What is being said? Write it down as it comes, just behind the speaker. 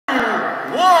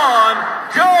1,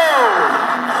 go!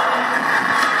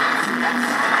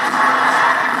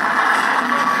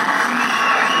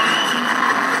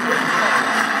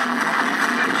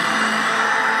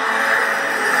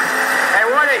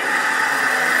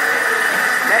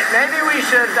 Maybe we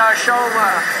should show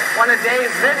them one of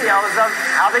Dave's videos of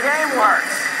how the game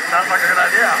works. Sounds like a good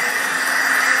idea.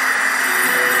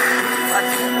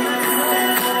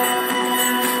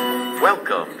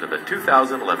 Welcome to the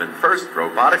 2011 FRC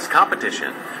Robotics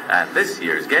Competition at this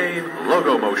year's game,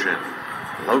 Logo Motion.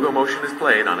 Logo Motion is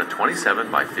played on a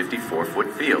 27 by 54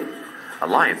 foot field.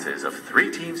 Alliances of 3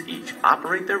 teams each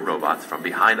operate their robots from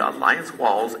behind alliance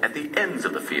walls at the ends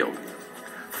of the field.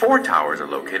 4 towers are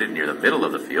located near the middle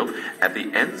of the field at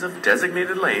the ends of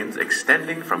designated lanes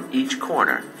extending from each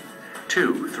corner.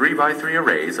 2 3x3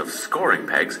 arrays of scoring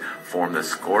pegs form the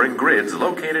scoring grids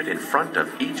located in front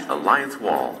of each alliance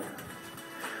wall.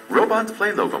 Robots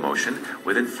play Logo Motion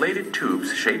with inflated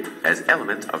tubes shaped as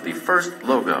elements of the FRC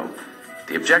logo.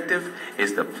 The objective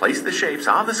is to place the shapes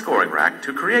on the scoring rack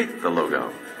to create the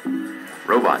logo.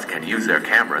 Robots can use their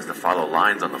cameras to follow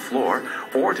lines on the floor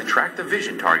or to track the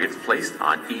vision targets placed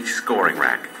on each scoring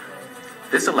rack.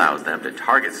 This allows them to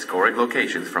target scoring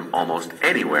locations from almost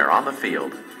anywhere on the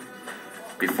field.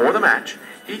 Before the match,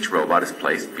 each robot is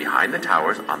placed behind the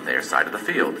towers on their side of the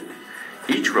field.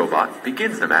 Each robot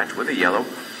begins the match with a yellow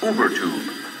Uber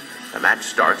tube. The match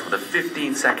starts with a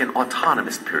 15-second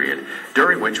autonomous period,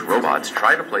 during which robots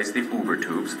try to place the Uber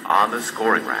tubes on the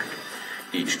scoring rack.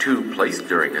 Each tube placed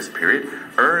during this period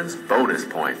earns bonus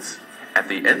points. At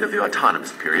the end of the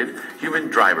autonomous period, human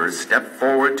drivers step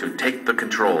forward to take the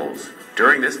controls.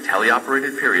 During this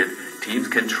teleoperated period, teams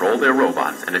control their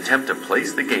robots and attempt to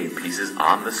place the game pieces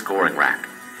on the scoring rack.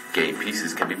 Game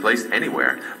pieces can be placed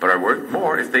anywhere, but are worth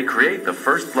more if they create the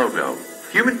FRC logo.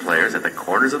 Human players at the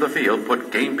corners of the field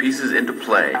put game pieces into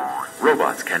play.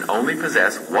 Robots can only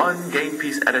possess 1 game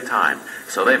piece at a time,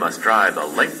 so they must drive the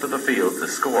length of the field to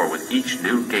score with each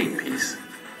new game piece.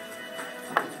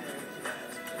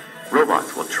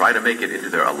 Robots will try to make it into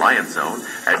their alliance zone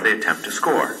as they attempt to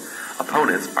score.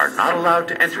 Opponents are not allowed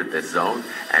to enter this zone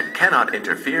and cannot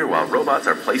interfere while robots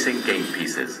are placing game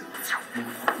pieces.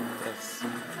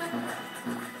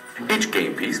 Each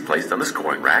game piece placed on the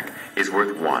scoring rack is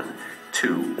worth 1,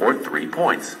 2, or 3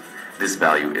 points. This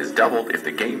value is doubled if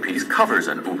the game piece covers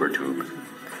an Uber tube.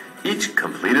 Each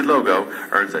completed logo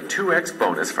earns a 2x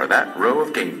bonus for that row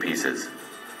of game pieces.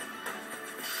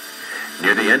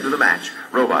 Near the end of the match,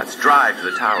 robots drive to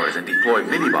the towers and deploy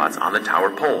mini-bots on the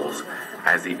tower poles.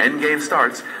 As the endgame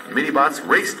starts, mini-bots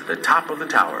race to the top of the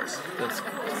towers. That's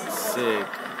sick.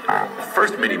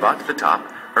 First mini-bot to the top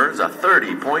earns a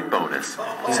 30-point bonus.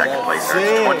 Second place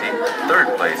earns 20,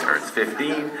 third place earns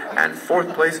 15, and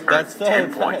fourth place earns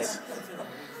 10 points.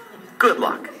 Good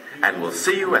luck, and we'll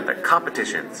see you at the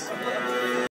competitions.